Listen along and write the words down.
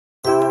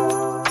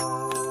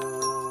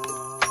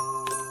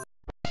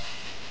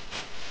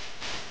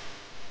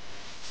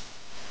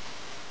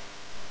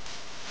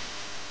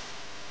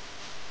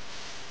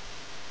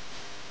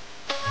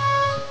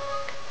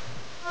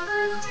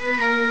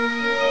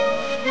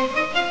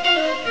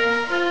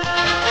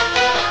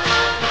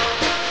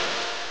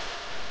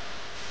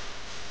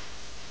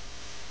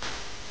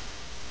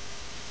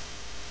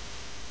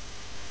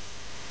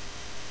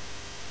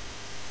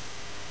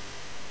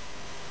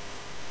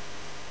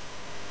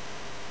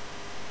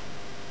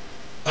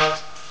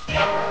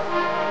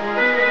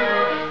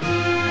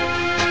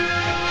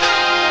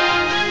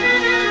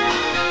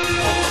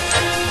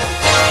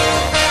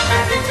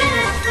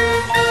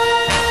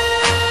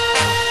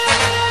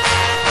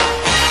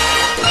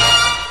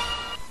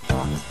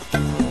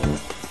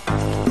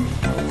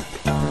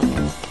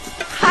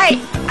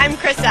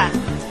Kryssa.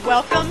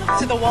 Welcome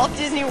to the Walt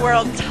Disney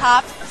World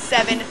Top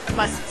 7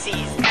 Must-Sees.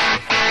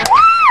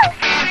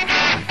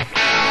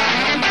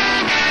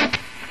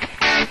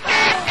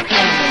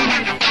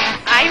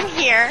 I'm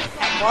here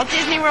at Walt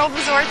Disney World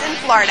Resort in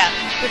Florida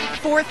with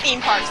 4 theme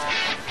parks,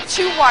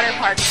 2 water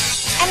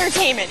parks,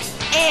 entertainment,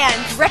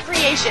 and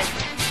recreation.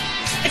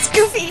 It's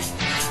goofy.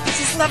 I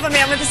just love a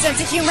man with a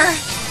sense of humor.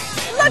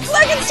 Look,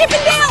 it's Chip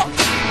and Dale!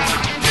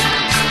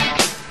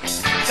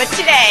 But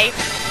today,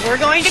 we're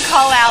going to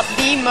call out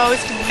the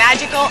most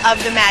magical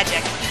of the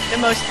magic, the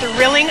most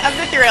thrilling of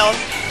the thrills,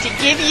 to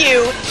give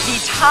you the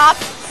top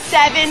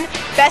 7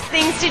 best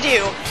things to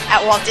do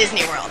at Walt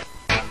Disney World.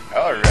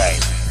 All right.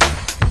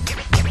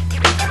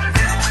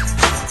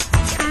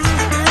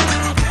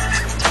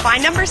 To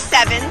find number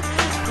 7,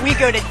 we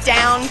go to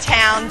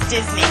Downtown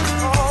Disney.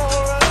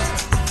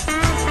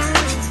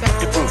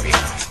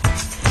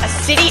 A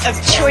city of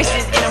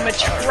choices in a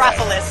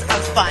metropolis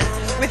of fun.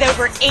 With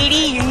over 80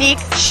 unique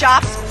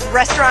shops,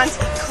 restaurants,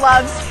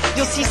 clubs,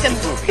 you'll see some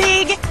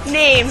big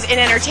names in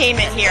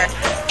entertainment here,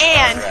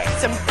 and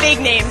some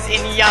big names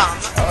in Yum.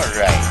 All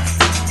right.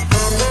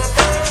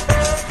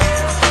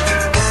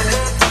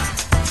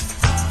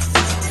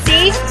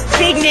 See?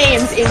 Big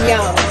names in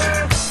Yum.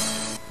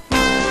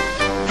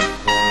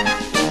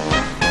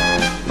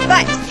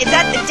 But it's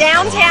at the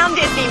Downtown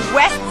Disney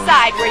West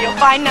Side where you'll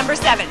find number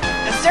 7,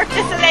 the Cirque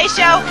du Soleil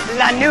show,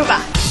 La Nuba.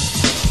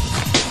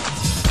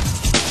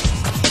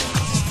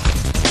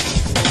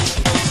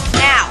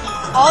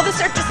 All the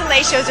Cirque du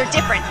Soleil shows are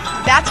different.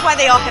 That's why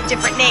they all have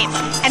different names.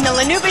 And the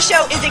La Nuba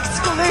show is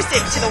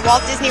exclusive to the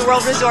Walt Disney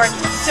World Resort,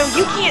 so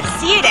you can't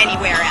see it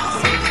anywhere else.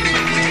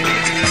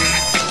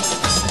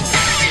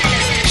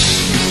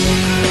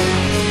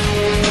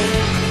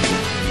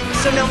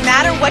 So no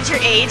matter what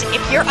your age, if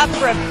you're up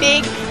for a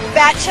big,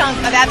 fat chunk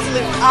of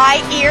absolute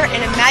eye, ear,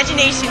 and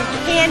imagination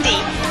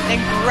candy,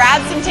 then grab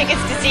some tickets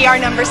to see our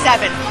number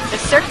 7, the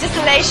Cirque du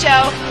Soleil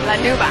show,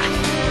 La Nuba.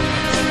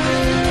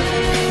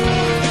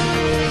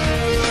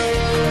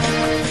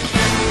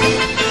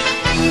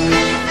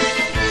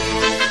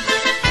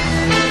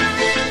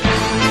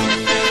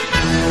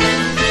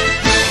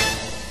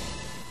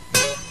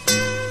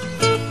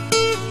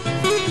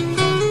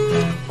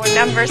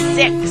 Number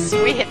 6,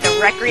 we hit the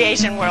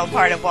Recreation World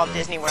part of Walt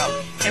Disney World.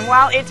 And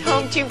while it's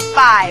home to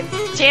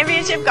 5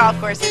 championship golf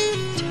courses,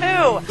 2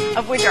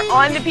 of which are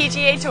on the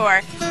PGA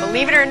Tour,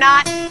 believe it or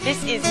not,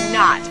 this is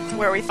not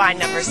where we find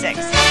number 6.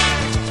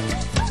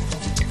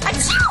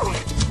 Achoo!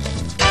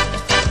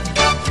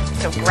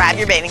 So grab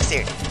your bathing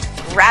suit,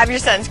 grab your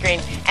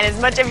sunscreen, and as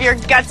much of your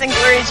guts and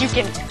glory as you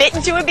can fit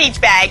into a beach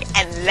bag,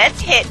 and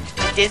let's hit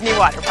the Disney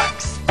water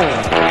parks.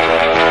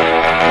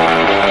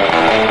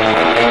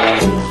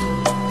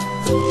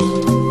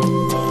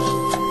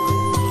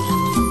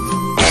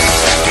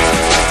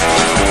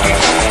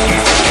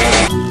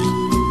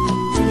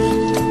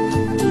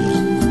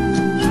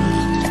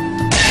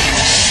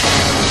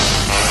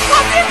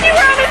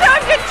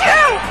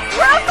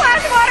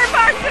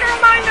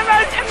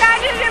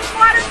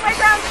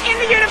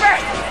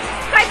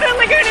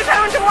 Lagoon is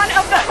home to one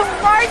of the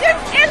largest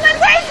inland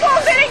wave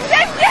pools in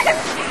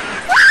existence!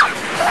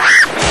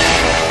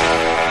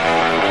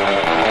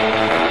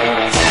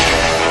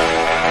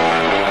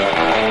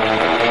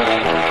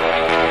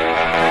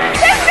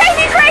 This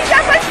baby breaks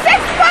up a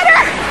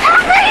 6-footer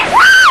every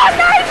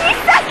 90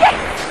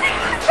 seconds!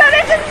 So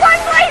this is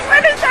one place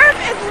where the surf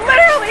is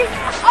literally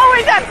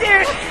always up,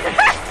 dude!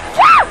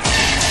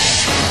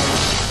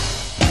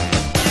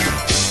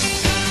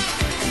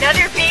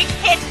 Another big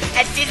hit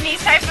at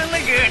Disney's Typhoon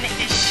Lagoon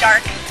is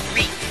Shark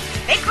Reef.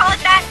 They call it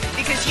that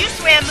because you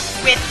swim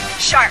with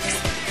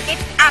sharks.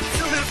 It's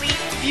absolutely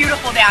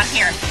beautiful down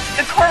here.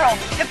 The coral,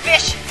 the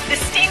fish, the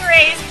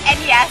stingrays, and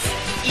yes,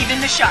 even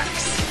the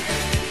sharks.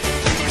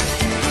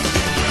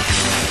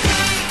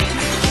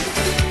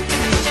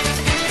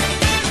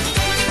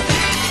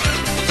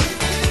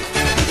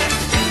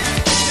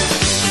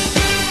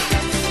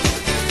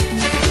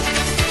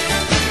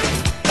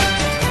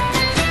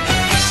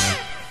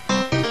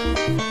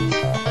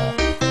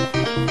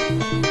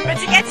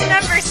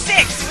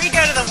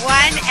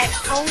 One and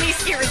only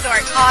ski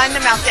resort on the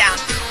Meltdown,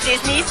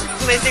 Disney's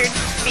Blizzard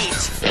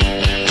Beach.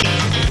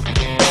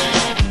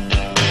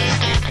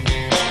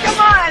 Come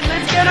on,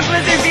 let's go to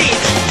Blizzard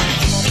Beach.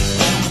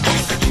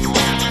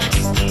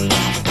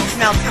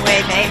 Melts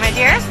away, Bay, my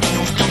dear.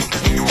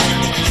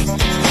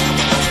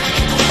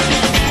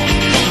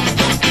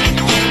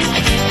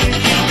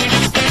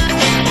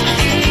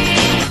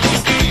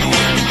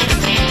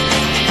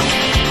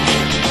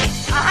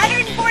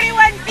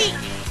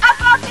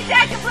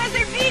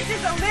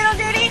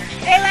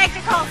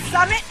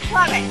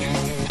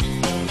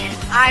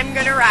 I'm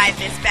gonna ride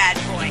this bad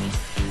boy.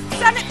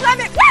 Summit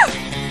Plummet, woo!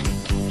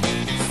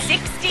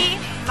 60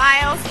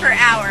 miles per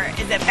hour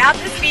is about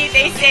the speed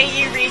they say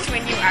you reach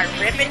when you are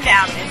ripping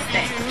down this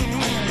thing.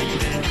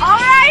 All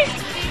right,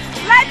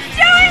 let's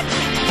do it!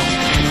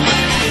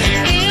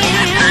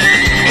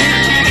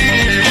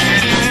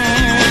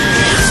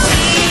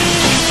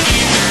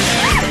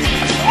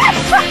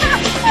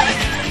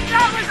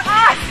 That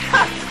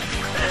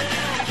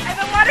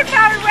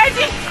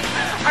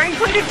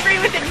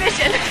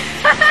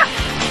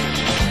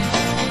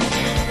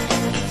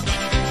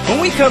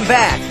come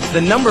back,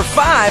 the number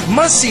 5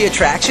 must-see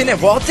attraction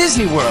at Walt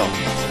Disney World.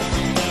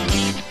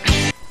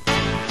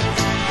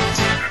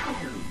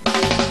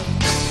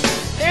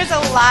 There's a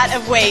lot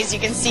of ways you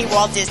can see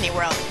Walt Disney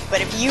World,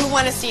 but if you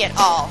want to see it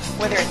all,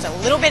 whether it's a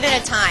little bit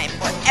at a time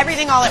or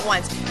everything all at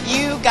once,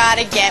 you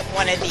gotta get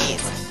one of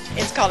these.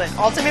 It's called an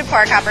Ultimate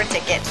Park Hopper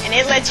ticket, and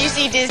it lets you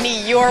see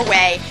Disney your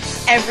way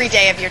every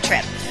day of your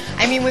trip.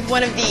 I mean, with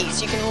one of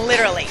these, you can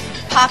literally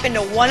pop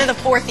into one of the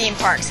 4 theme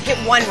parks, hit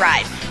one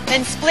ride,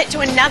 then split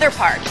to another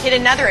park, hit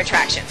another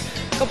attraction,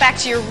 go back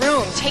to your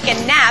room, take a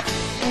nap,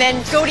 and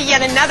then go to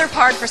yet another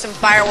park for some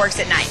fireworks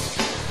at night.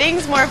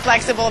 Things more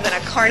flexible than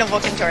a carnival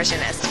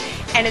contortionist.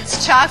 And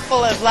it's chock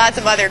full of lots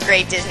of other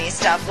great Disney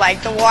stuff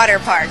like the water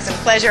parks and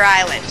Pleasure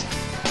Island.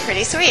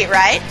 Pretty sweet,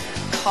 right?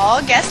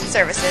 Call guest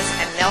services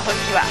and they'll hook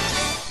you up.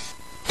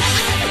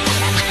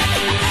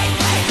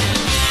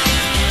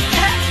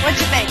 What'd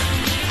you think?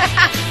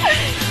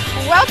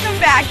 Welcome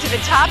back to the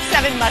top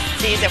 7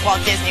 must-sees at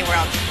Walt Disney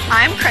World.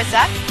 I'm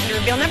Kryssa, and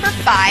reveal number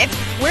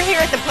 5. We're here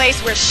at the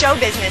place where show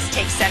business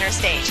takes center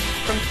stage.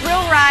 From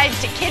thrill rides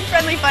to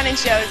kid-friendly fun and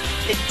shows,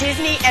 the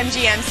Disney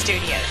MGM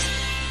Studios.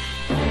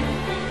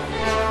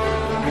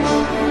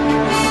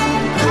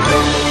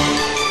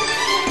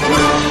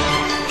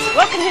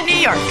 Welcome to New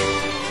York.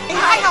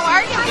 Hi, how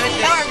are you? Good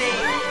to see.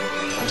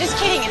 I'm just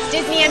kidding, it's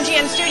Disney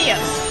MGM Studios.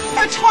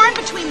 We're torn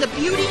between the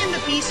Beauty and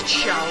the Beast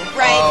show.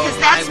 Right. Because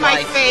that's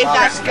my favorite.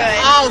 That's good.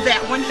 Oh,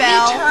 that when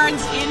Belle. he turns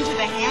into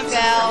the handsome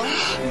Belle.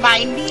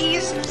 my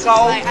knees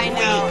go I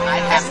know. weak. I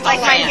have She's to like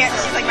my laugh. hero.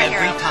 She's like my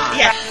hero.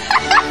 Yeah.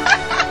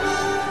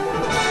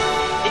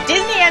 The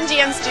Disney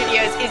MGM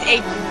Studios is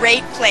a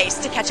great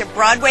place to catch a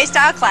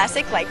Broadway-style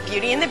classic like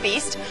Beauty and the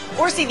Beast,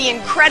 or see the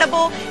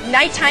incredible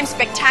nighttime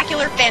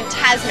spectacular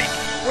Fantasmic,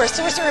 where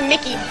Sorcerer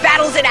Mickey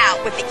battles it out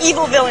with the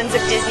evil villains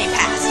of Disney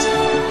past.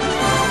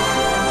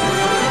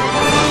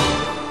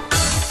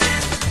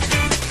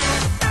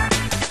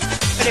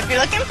 But if you're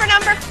looking for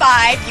number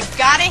 5, you've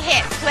got to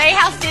hit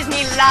Playhouse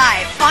Disney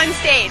Live on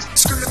stage.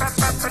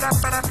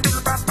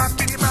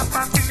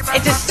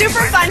 It's a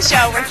super fun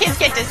show where kids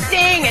get to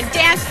sing and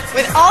dance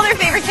with all their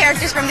favorite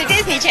characters from the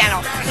Disney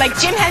Channel, like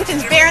Jim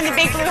Henson's Bear in the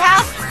Big Blue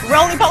House,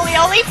 Roly Poly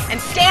Oly,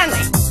 and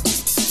Stanley.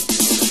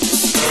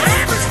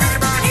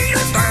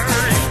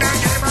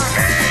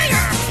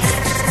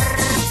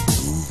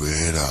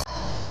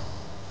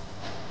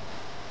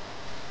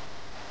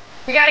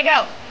 We gotta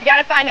go. We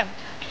gotta find them.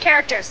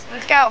 Characters.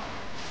 Let's go.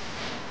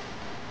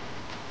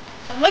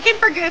 I'm looking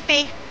for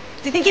Goofy. Do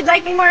you think he'd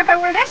like me more if I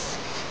wore this?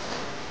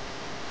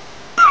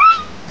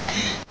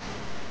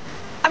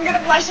 I'm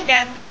gonna blush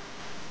again.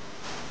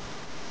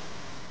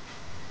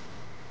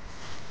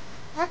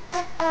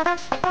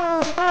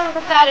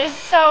 That is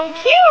so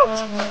cute.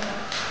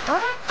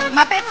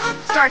 Muppets?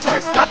 Star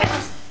Tours.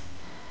 Muppets?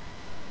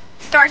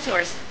 Star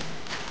Tours.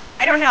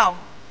 I don't know.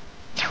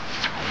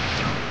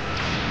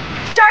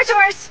 Star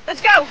Tours!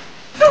 Let's go!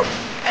 Woo.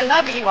 I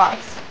love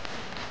Ewoks.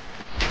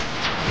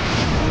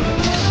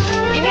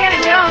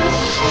 Indiana Jones.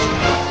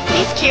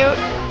 He's cute.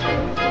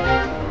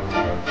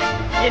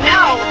 You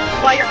know,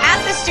 while you're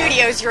at the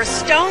studios, you're a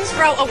stone's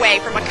throw away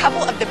from a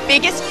couple of the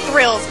biggest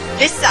thrills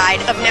this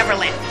side of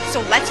Neverland.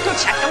 So let's go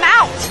check them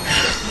out.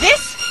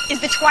 This is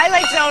the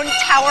Twilight Zone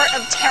Tower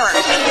of Terror.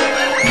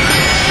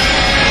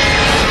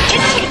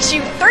 It takes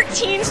you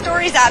 13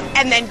 stories up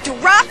and then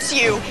drops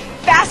you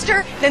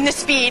faster than the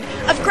speed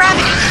of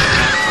gravity.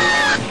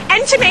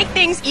 And to make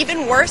things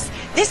even worse,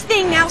 this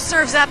thing now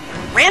serves up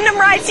random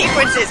ride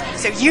sequences,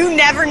 so you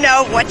never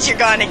know what you're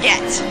gonna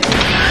get.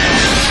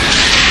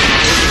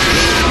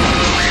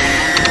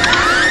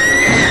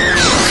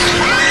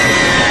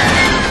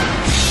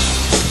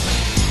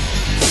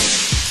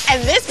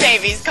 And this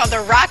baby's called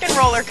the Rock and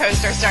Roller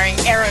Coaster starring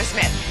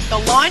Aerosmith. The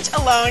launch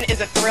alone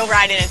is a thrill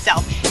ride in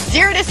itself.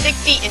 0 to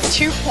 60 in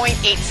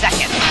 2.8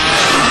 seconds.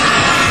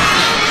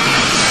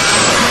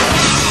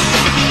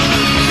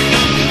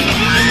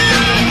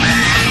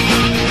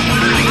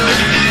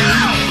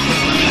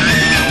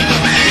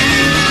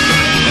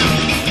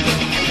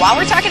 While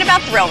we're talking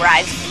about thrill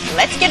rides,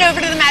 let's get over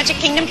to the Magic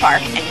Kingdom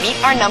Park and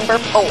meet our number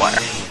 4.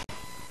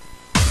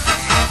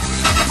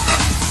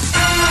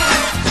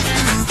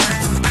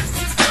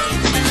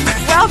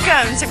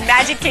 Welcome to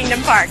Magic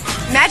Kingdom Park.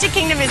 Magic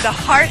Kingdom is the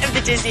heart of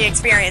the Disney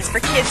experience for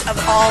kids of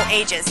all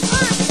ages. 1, 2,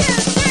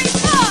 3,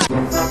 4.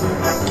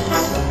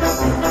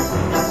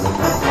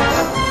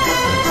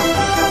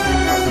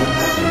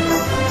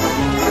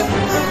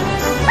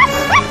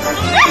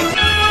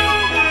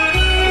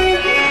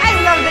 I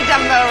love the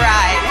Dumbo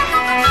ride.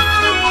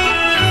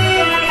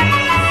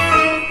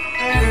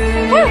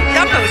 Woo,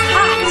 Dumbo's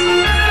hot.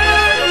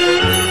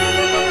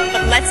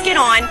 But let's get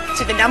on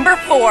to the number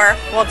 4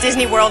 Walt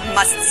Disney World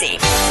must-see.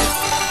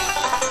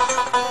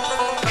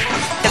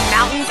 The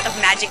Mountains of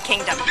Magic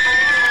Kingdom.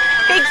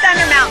 Big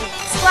Thunder Mountain,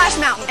 Splash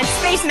Mountain, and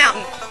Space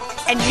Mountain.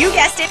 And you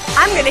guessed it,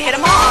 I'm going to hit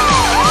them all.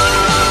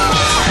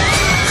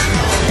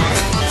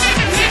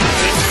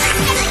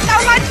 So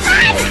much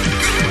fun!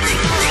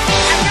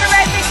 I'm going to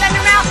ride Big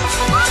Thunder Mountain.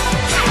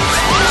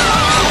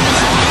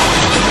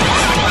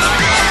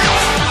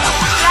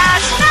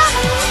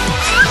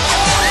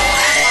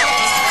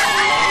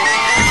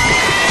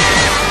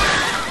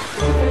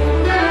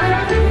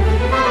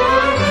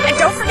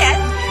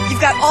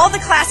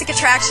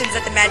 attractions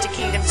at the Magic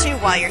Kingdom too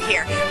while you're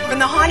here. From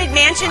the Haunted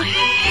Mansion to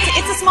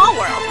It's a Small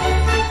World.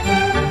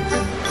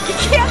 You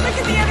can't look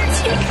at the other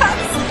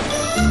teacups.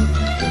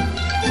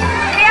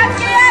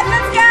 Get up,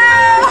 let's go!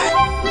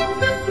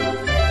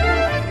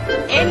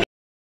 In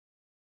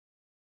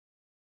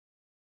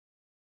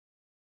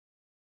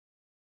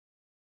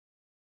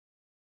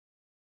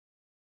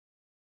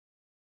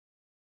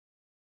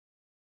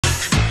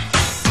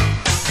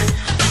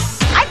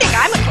I think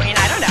I'm a queen,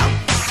 I don't know.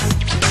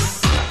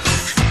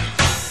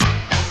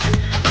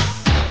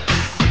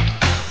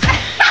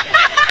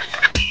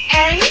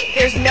 And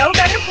there's no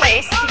better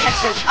place to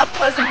catch those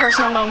up-close and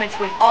personal moments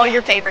with all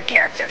your favorite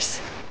characters.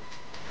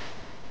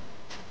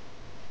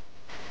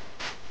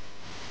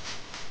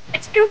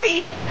 It's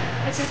Goofy.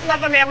 I just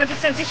love a man with a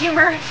sense of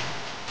humor.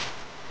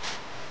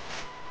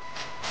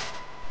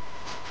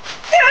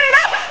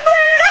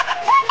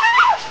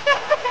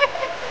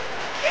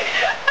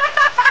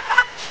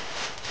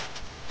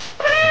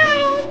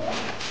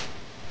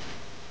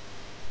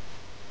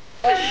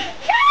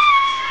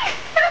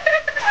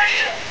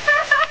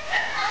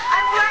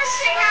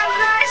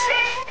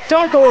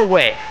 Don't go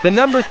away. The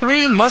number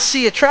 3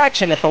 must-see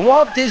attraction at the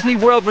Walt Disney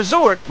World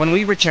Resort when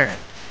we return.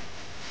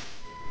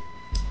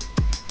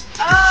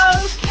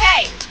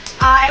 Okay,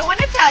 I want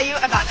to tell you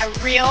about a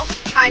real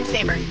time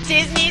saver.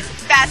 Disney's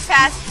Fast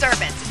Pass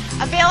service.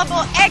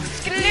 Available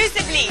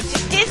exclusively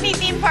to Disney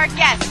theme park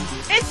guests.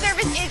 This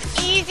service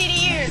is easy to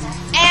use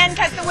and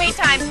cuts the wait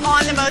time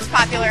on the most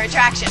popular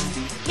attractions.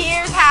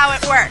 Here's how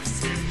it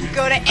works.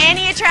 Go to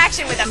any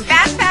attraction with a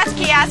Fast Pass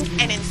kiosk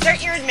and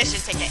insert your admission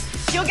ticket.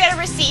 You'll get a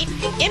receipt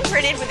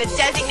imprinted with a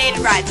designated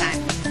ride time.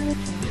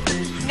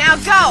 Now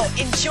go,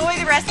 enjoy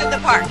the rest of the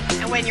park.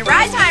 And when your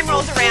ride time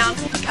rolls around,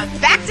 come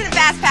back to the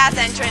Fast Pass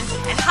entrance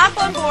and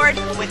hop on board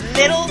with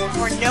little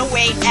or no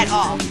wait at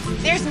all.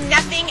 There's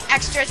nothing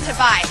extra to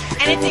buy,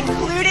 and it's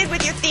included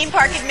with your theme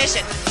park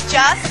admission.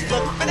 Just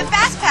look for the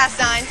Fast Pass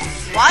sign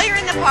while you're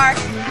in the park,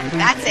 and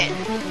that's it.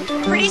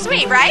 Pretty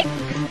sweet, right?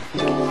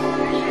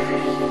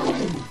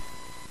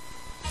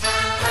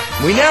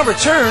 We now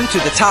return to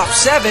the top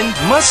 7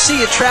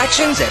 must-see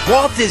attractions at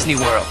Walt Disney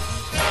World.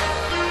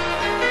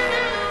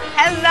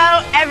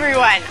 Hello,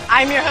 everyone.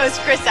 I'm your host,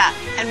 Kryssa,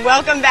 and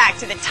welcome back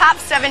to the top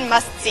 7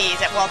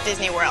 must-sees at Walt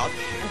Disney World.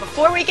 And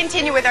before we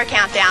continue with our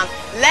countdown,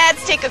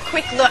 let's take a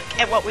quick look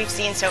at what we've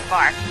seen so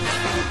far.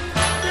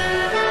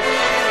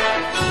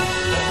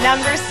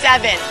 Number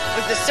 7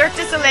 was the Cirque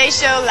du Soleil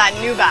show La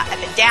Nuba at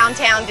the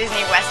downtown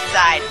Disney West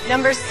Side.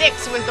 Number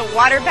 6 was the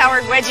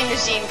water-powered wedging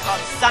machine called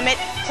Summit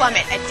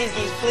Plummet at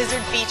Disney's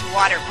Blizzard Beach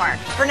Water Park.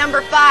 For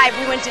number 5,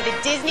 we went to the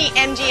Disney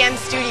MGM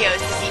Studios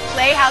to see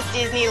Playhouse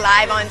Disney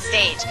live on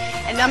stage.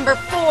 And number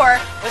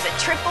 4 was a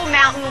triple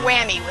mountain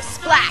whammy with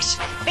Splash,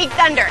 Big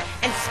Thunder,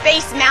 and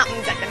Space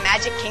Mountains at the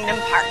Magic Kingdom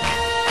Park.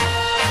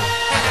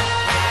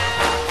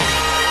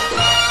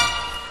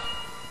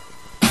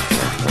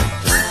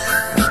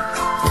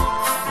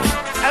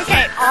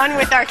 Okay, on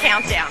with our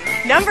countdown.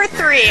 Number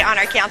 3 on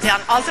our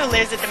countdown also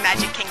lives at the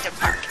Magic Kingdom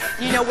Park.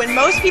 You know, when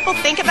most people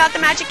think about the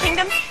Magic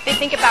Kingdom, they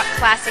think about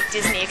classic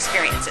Disney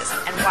experiences.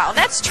 And while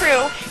that's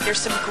true, there's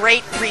some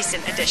great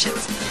recent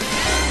additions.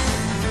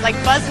 Like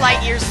Buzz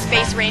Lightyear's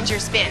Space Ranger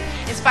spin,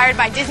 inspired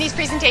by Disney's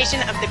presentation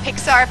of the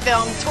Pixar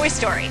film Toy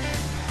Story.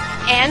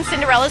 And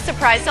Cinderella's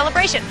Surprise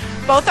Celebration.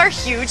 Both are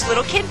huge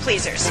little kid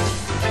pleasers.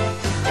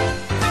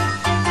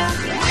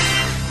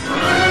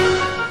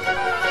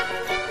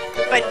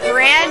 But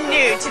brand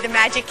new to the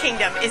Magic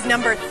Kingdom is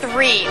number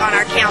 3 on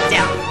our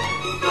countdown.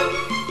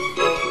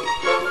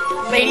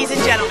 Ladies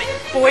and gentlemen,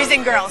 boys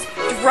and girls,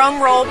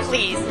 drum roll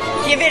please.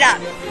 Give it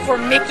up for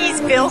Mickey's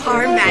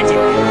PhilharMagic.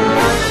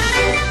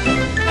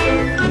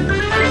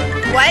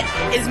 What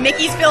is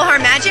Mickey's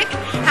PhilharMagic?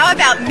 How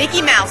about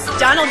Mickey Mouse,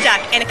 Donald Duck,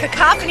 and a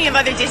cacophony of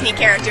other Disney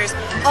characters,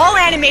 all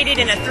animated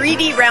in a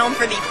 3D realm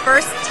for the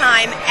first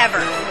time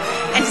ever?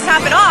 And to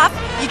top it off,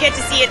 you get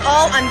to see it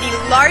all on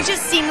the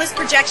largest seamless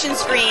projection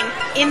screen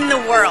in the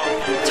world.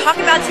 Talk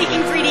about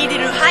taking 3D to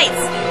new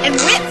heights and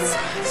widths.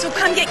 So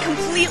come get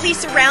completely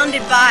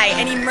surrounded by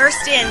and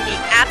immersed in the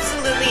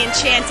absolutely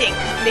enchanting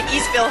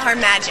Mickey's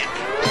PhilharMagic.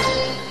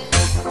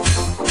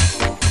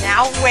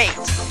 Now wait,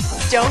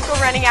 don't go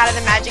running out of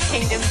the Magic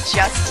Kingdom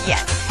just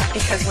yet,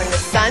 because when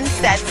the sun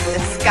sets, the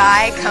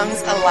sky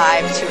comes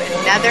alive to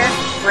another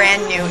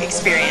brand new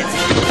experience.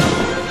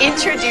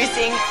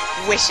 Introducing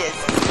Wishes.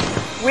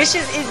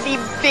 Wishes is the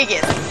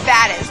biggest,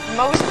 fattest,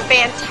 most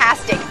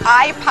fantastic,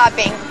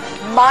 eye-popping,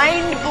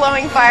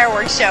 mind-blowing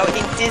fireworks show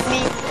in Disney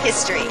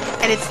history,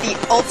 and it's the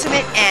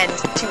ultimate end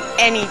to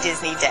any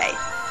Disney day.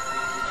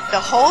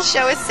 The whole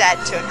show is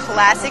set to a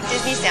classic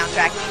Disney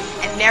soundtrack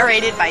and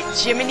narrated by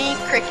Jiminy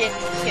Cricket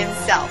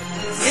himself.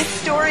 This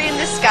Story in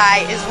the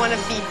Sky is one of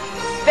the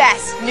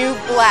best new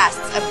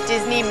blasts of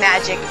Disney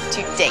magic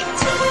to date.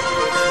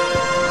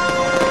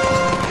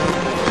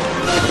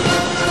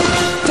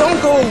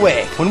 Don't go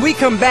away. When we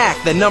come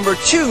back, the number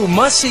 2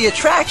 must-see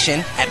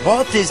attraction at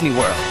Walt Disney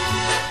World.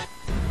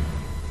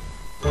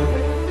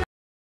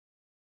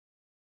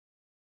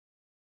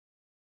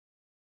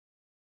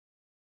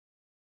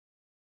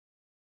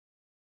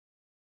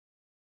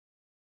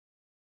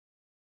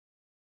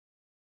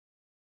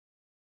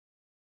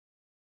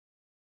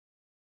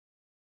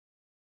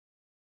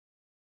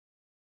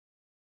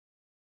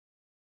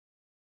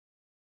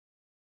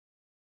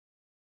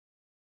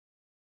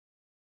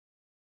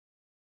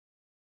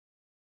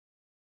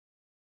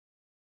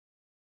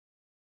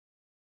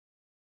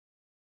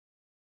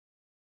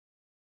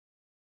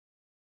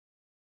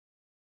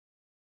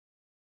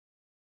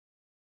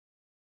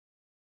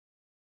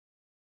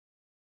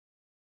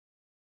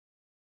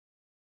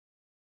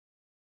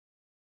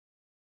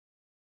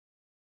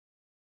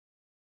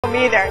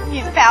 him either.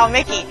 He's pal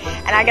Mickey,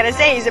 and I gotta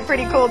say, he's a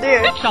pretty cool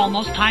dude. It's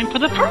almost time for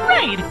the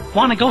parade.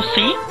 Wanna go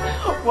see?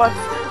 Whoops,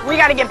 we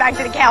gotta get back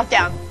to the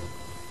countdown.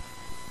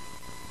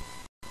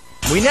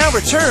 We now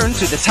return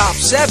to the top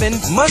 7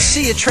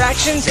 must-see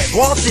attractions at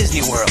Walt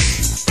Disney World.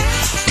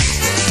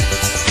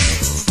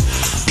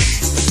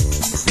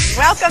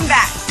 Welcome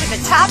back to the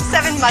top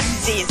 7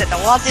 must-sees at the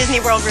Walt Disney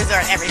World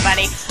Resort,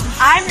 everybody.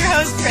 I'm your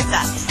host,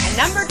 Kryssa, and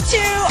number 2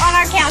 on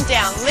our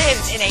countdown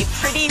lives in a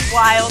pretty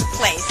wild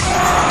place,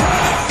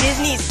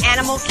 Disney's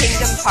Animal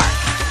Kingdom Park.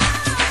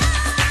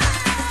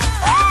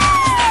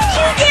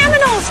 Cute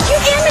animals!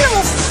 Cute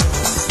animals!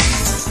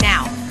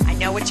 Now, I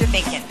know what you're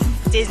thinking.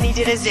 Disney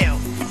did a zoo,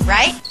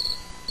 right?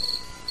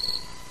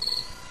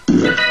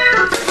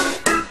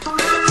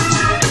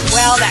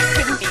 Well, that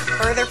couldn't be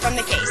further from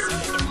the case.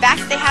 In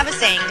fact, they have a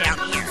saying down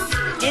here.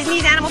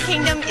 Disney's Animal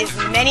Kingdom is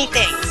many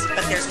things,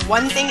 but there's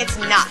one thing it's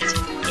not.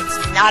 It's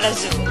not a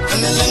zoo.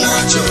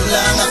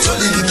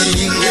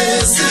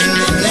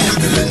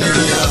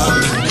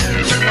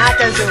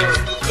 Not a zoo.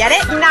 Get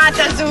it? Not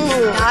a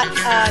zoo. Not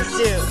a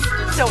zoo.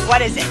 So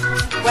what is it?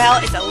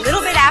 Well, it's a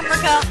little bit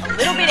Africa, a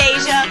little bit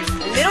Asia,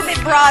 a little bit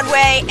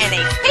Broadway, and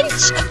a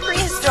pinch of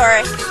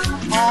prehistoric,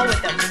 all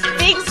with a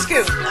big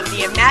scoop of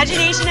the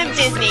imagination of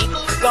Disney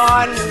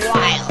gone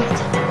wild.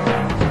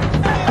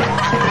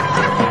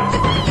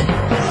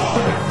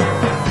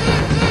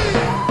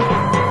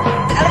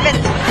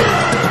 Elephants.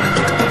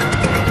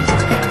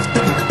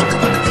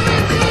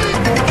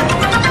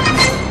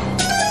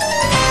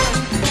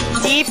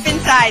 Deep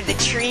inside the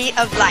Tree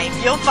of Life,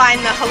 you'll find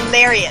the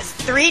hilarious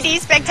 3D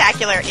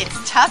spectacular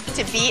It's Tough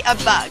to Be a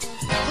Bug.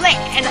 Flick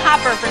and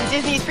Hopper from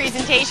Disney's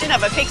presentation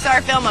of a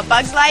Pixar film, A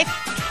Bug's Life,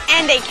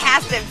 and a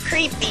cast of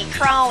creepy,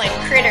 crawling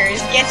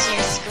critters gets you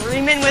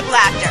screaming with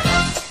laughter.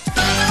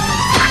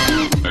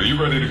 Are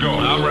you ready to go?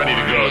 I'm ready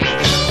to go.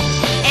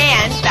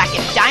 And back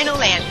in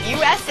Dinoland,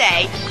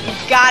 USA,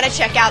 you've got to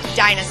check out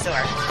Dinosaur,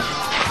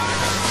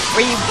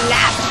 where you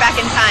blast back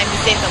in time to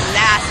save the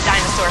last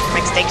dinosaur from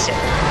extinction.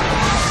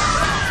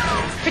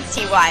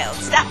 Pretty wild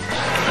stuff.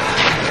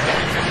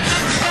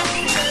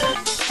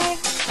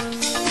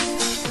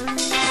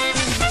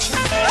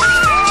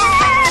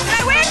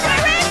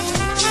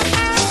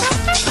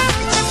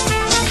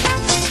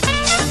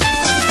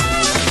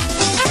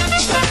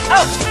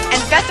 Oh,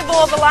 and Festival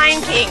of the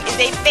Lion King is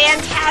a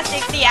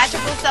fantastic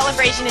theatrical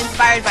celebration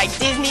inspired by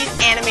Disney's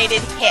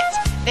animated hit.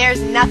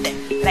 There's nothing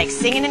like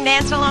singing and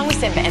dancing along with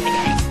Simba and the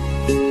gang.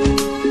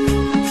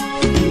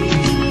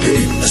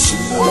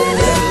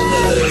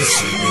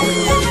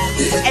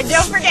 And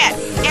don't forget,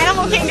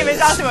 Animal Kingdom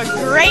is also a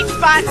great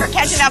spot for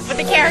catching up with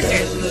the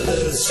characters.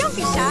 Don't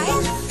be shy.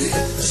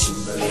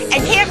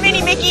 And Camp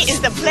Mini Mickey is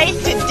the place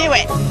to do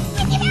it.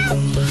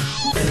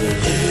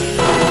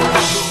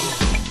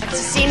 To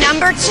see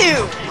number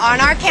 2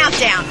 on our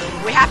countdown,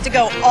 we have to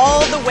go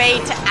all the way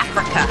to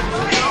Africa.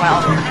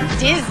 Well,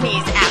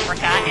 Disney's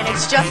Africa, and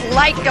it's just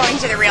like going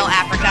to the real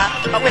Africa,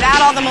 but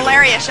without all the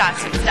malaria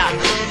shots and stuff.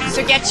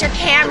 So get your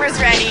cameras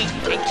ready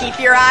and keep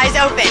your eyes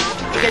open,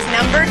 because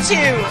number 2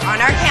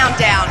 on our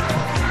countdown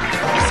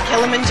is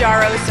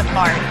Kilimanjaro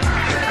Safari.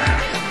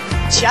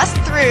 Just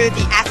through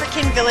the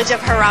African village of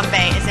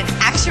Harambe is an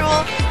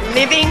actual,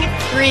 living,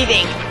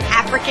 breathing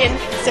African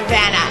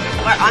savanna.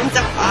 We're on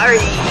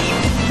safari.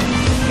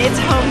 It's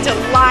home to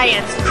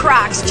lions,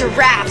 crocs,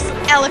 giraffes,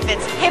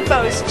 elephants,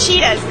 hippos,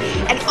 cheetahs,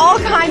 and all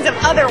kinds of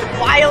other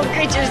wild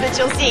creatures that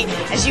you'll see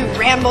as you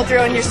ramble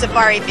through in your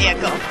safari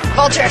vehicle.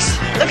 Vultures!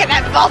 Look at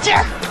that vulture!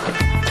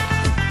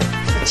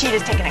 The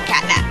cheetah's taking a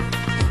cat nap.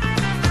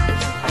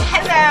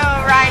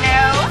 Hello,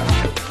 Rhino!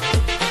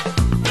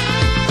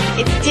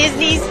 It's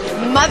Disney's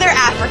Mother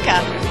Africa,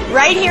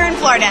 right here in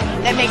Florida,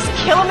 that makes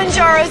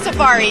Kilimanjaro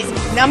Safaris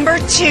number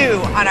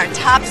 2 on our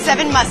top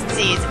 7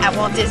 must-sees at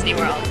Walt Disney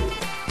World.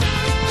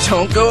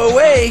 Don't go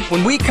away.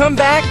 When we come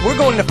back, we're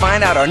going to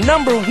find out our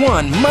number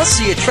 1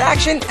 must-see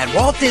attraction at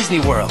Walt Disney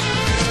World.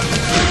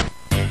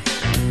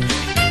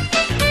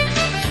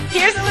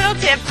 Here's a little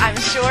tip I'm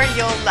sure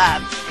you'll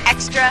love.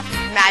 Extra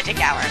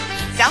Magic Hour.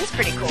 Sounds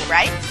pretty cool,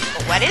 right?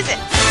 But what is it?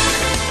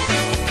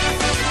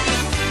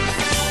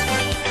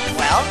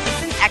 Well,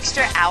 it's an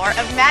extra hour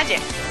of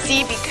magic.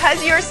 See,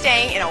 because you're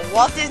staying in a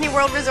Walt Disney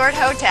World Resort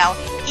hotel,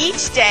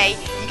 each day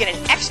you get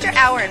an extra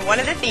hour in one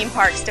of the theme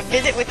parks to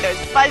visit with those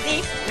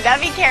fuzzy,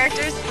 lovey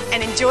characters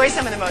and enjoy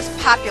some of the most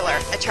popular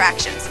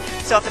attractions.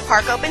 So if the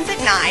park opens at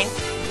 9,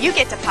 you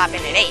get to pop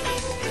in at 8.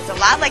 It's a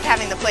lot like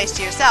having the place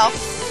to yourself,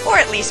 or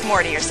at least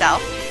more to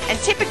yourself, and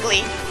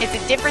typically it's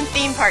a different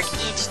theme park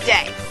each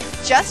day.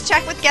 Just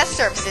check with guest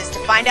services to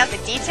find out the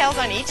details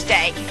on each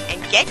day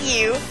and get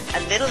you a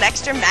little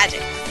extra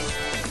magic.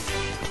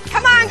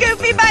 Come on,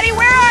 Goofy buddy,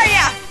 where are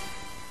ya?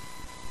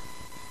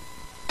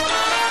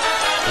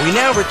 We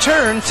now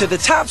return to the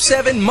top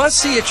 7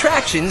 must-see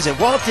attractions at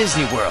Walt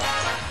Disney World.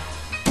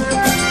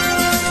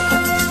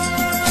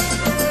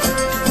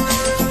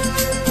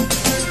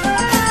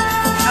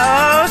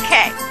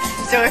 Okay,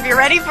 so if you're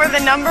ready for the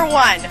number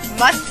 1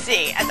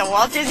 must-see at the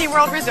Walt Disney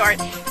World Resort,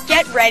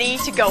 get ready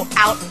to go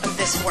out of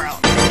this world.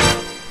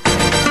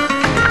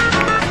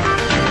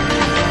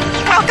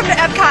 Welcome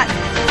to Epcot.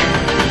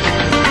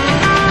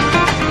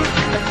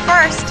 But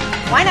first,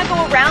 why not go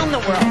around the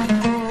world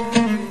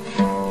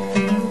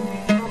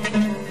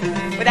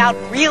without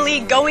really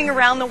going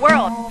around the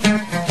world?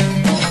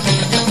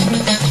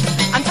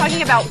 I'm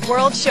talking about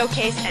World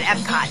Showcase at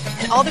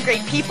Epcot, and all the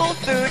great people,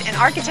 food, and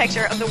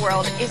architecture of the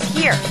world is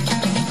here.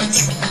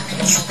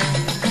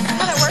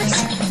 How that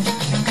works?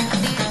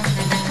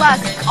 Plus,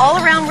 all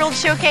around World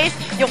Showcase,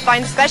 you'll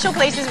find special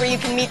places where you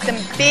can meet some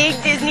big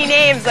Disney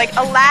names like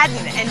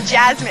Aladdin and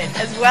Jasmine,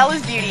 as well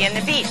as Beauty and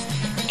the Beast.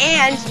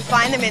 And you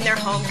find them in their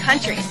home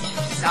countries.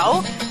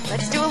 So,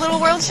 let's do a little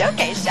World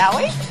Showcase, shall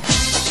we?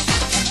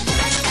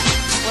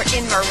 We're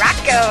in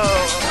Morocco.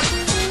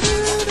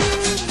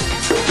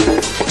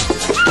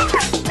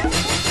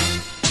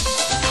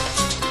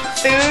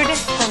 Food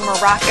from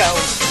Morocco.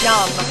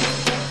 Yum.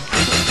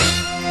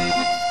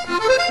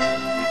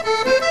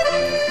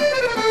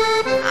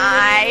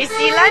 I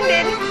see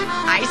London.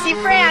 I see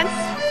France.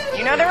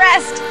 You know the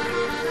rest.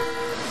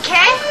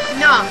 Okay?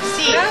 No,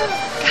 see.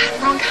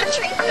 God, wrong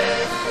country.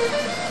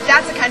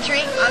 That's a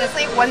country,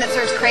 honestly, one that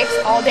serves crepes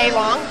all day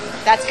long.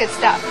 That's good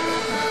stuff.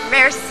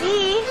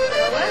 Merci.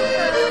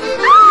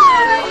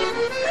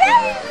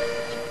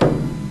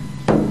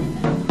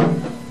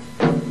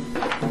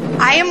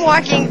 I am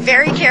walking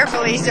very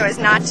carefully so as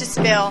not to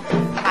spill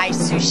my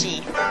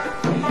sushi.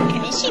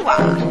 Konnichiwa.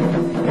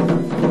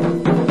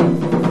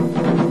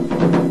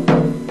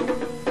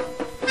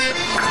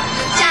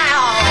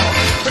 Ciao.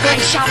 We're going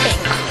shopping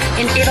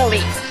in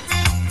Italy.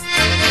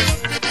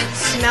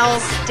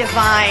 Smells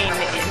divine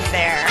in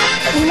there.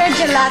 Una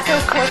gelato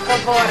por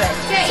favore,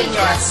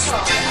 signor.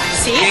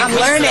 See, I'm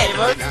learning.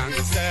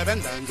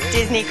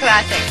 Disney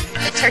classic,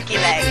 the turkey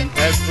leg.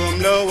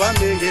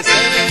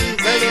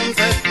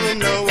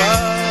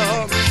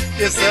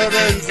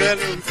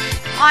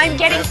 I'm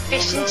getting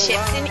fish and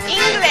chips in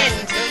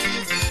England.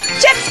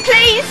 Chips,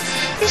 please.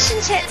 Fish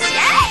and chips,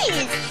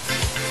 yay!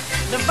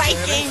 The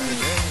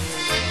Vikings.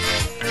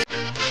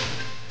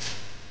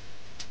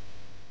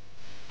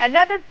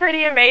 Another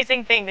pretty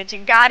amazing thing that you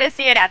gotta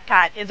see at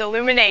Epcot is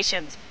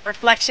illuminations,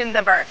 reflections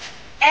of Earth.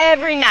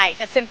 Every night,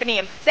 a symphony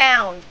of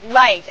sound,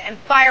 light, and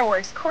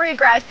fireworks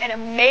choreographed an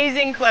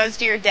amazing close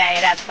to your day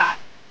at Epcot.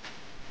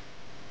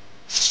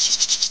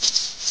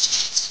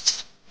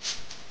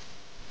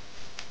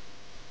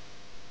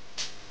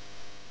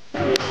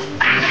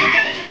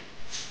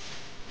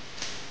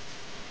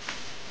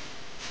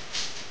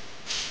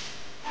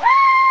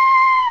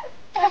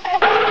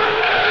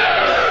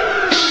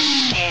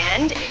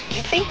 And if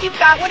you think you've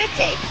got what it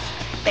takes,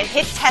 then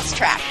hit Test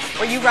Track,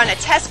 where you run a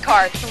test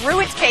car through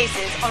its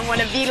paces on one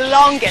of the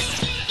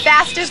longest,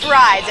 fastest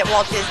rides at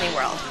Walt Disney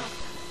World.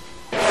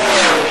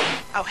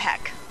 Oh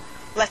heck,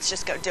 let's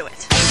just go do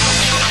it.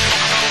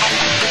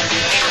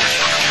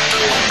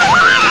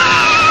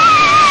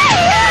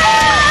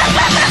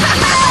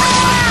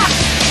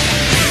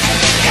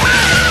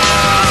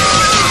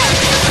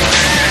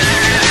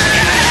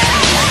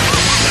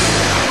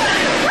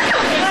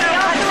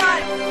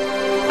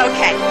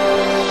 Okay,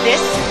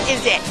 this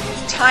is it.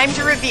 Time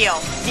to reveal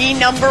the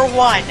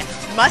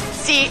 #1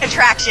 must-see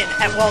attraction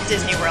at Walt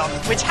Disney World,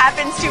 which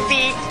happens to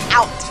be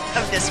out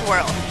of this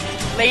world.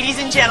 Ladies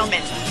and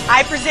gentlemen,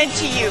 I present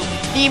to you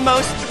the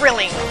most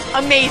thrilling,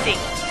 amazing,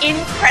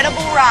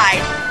 incredible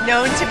ride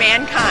known to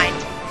mankind.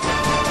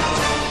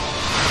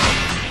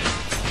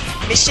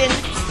 Mission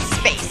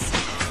Space.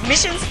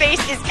 Mission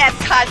Space is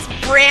Epcot's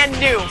brand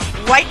new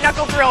white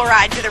knuckle thrill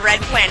ride to the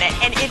Red Planet,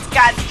 and it's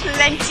got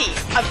plenty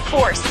of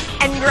force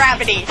and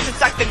gravity to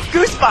suck the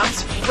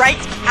goosebumps right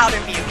out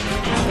of you.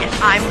 And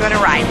I'm gonna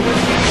ride.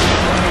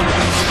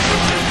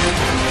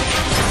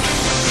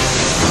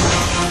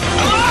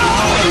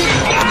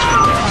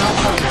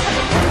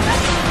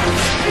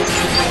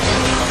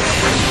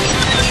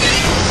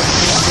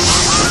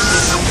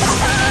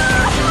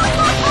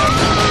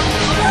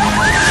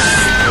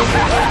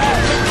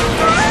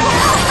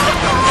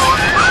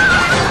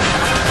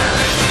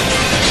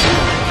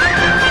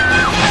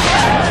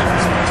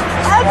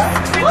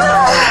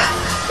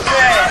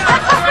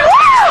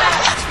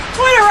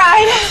 What a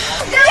ride!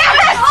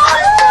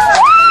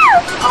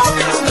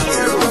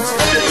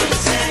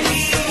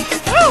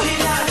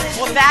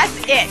 Well, that's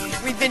it.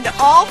 We've been to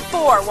all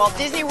 4 Walt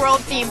Disney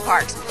World theme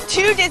parks,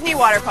 2 Disney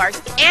water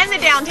parks, and the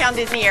downtown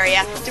Disney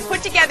area to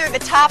put together the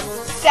top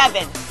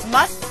 7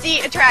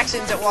 must-see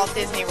attractions at Walt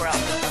Disney World.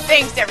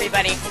 Thanks,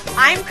 everybody.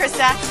 I'm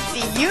Kryssa.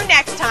 See you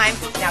next time.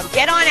 Now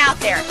get on out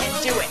there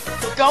and do it.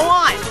 Go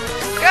on.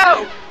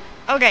 Go!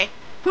 Okay.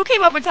 Who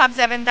came up with top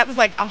 7? That was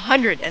like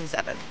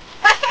 107.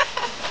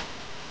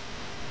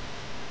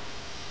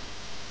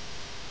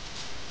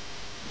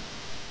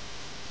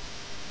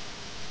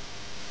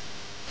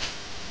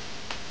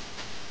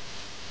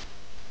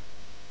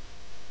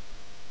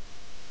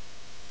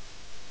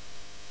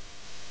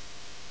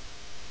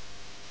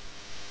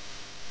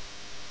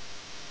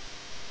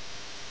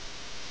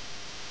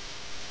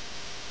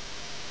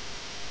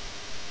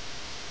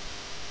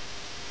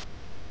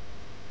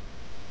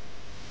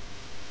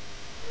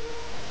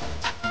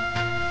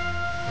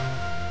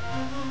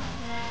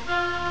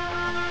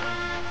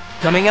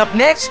 Coming up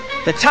next,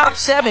 the top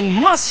 7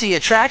 must-see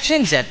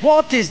attractions at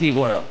Walt Disney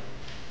World.